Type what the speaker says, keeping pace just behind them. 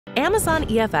Amazon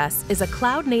EFS is a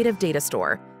cloud-native data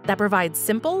store that provides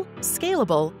simple,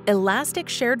 scalable, elastic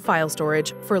shared file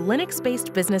storage for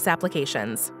Linux-based business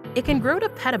applications. It can grow to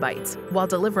petabytes while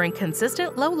delivering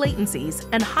consistent low latencies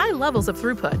and high levels of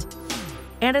throughput.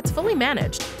 And it's fully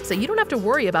managed, so you don't have to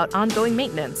worry about ongoing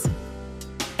maintenance.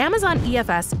 Amazon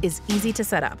EFS is easy to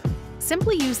set up.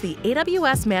 Simply use the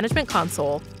AWS Management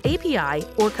Console, API,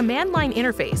 or command line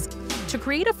interface to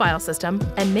create a file system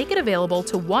and make it available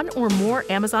to one or more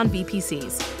Amazon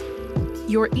VPCs.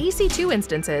 Your EC2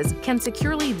 instances can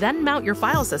securely then mount your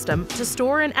file system to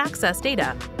store and access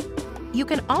data. You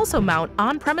can also mount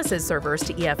on-premises servers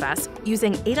to EFS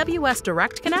using AWS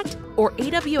Direct Connect or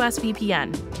AWS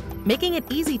VPN, making it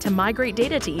easy to migrate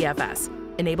data to EFS,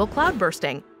 enable cloud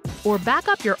bursting, or back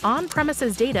up your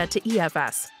on-premises data to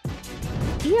EFS.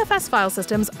 EFS file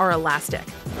systems are elastic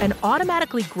and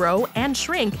automatically grow and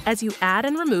shrink as you add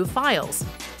and remove files.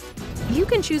 You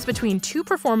can choose between two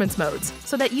performance modes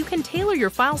so that you can tailor your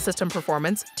file system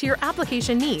performance to your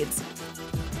application needs.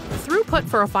 Throughput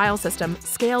for a file system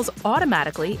scales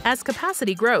automatically as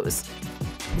capacity grows.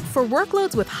 For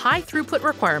workloads with high throughput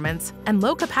requirements and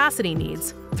low capacity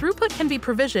needs, throughput can be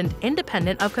provisioned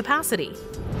independent of capacity.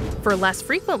 For less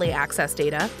frequently accessed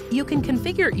data, you can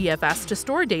configure EFS to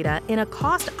store data in a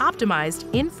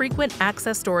cost-optimized infrequent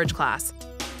access storage class.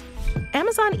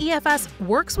 Amazon EFS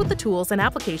works with the tools and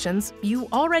applications you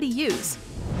already use.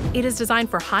 It is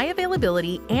designed for high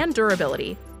availability and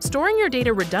durability, storing your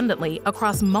data redundantly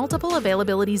across multiple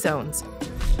availability zones.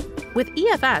 With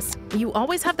EFS, you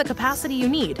always have the capacity you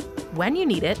need, when you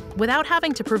need it, without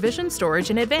having to provision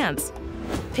storage in advance.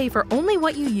 Pay for only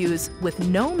what you use with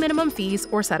no minimum fees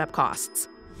or setup costs.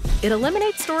 It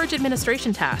eliminates storage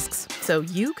administration tasks, so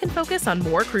you can focus on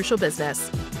more crucial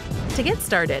business. To get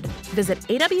started, visit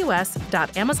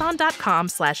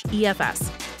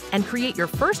aws.amazon.com/EFS and create your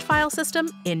first file system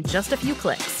in just a few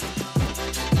clicks.